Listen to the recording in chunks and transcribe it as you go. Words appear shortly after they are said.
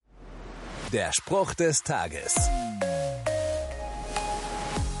Der Spruch des Tages.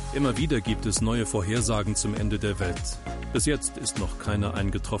 Immer wieder gibt es neue Vorhersagen zum Ende der Welt. Bis jetzt ist noch keiner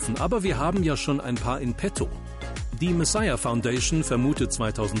eingetroffen, aber wir haben ja schon ein paar in petto. Die Messiah Foundation vermutet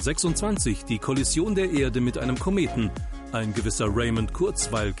 2026 die Kollision der Erde mit einem Kometen. Ein gewisser Raymond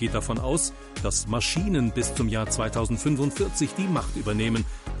Kurzweil geht davon aus, dass Maschinen bis zum Jahr 2045 die Macht übernehmen.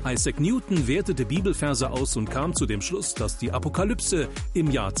 Isaac Newton wertete Bibelverse aus und kam zu dem Schluss, dass die Apokalypse im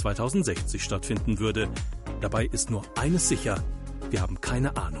Jahr 2060 stattfinden würde. Dabei ist nur eines sicher: wir haben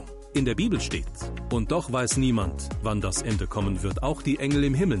keine Ahnung. In der Bibel steht: Und doch weiß niemand, wann das Ende kommen wird, auch die Engel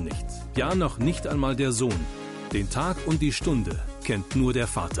im Himmel nicht. Ja, noch nicht einmal der Sohn. Den Tag und die Stunde kennt nur der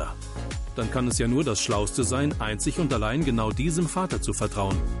Vater. Dann kann es ja nur das Schlauste sein, einzig und allein genau diesem Vater zu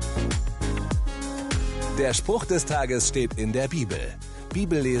vertrauen. Der Spruch des Tages steht in der Bibel.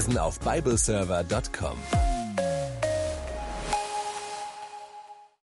 Bibellesen auf bibleserver.com.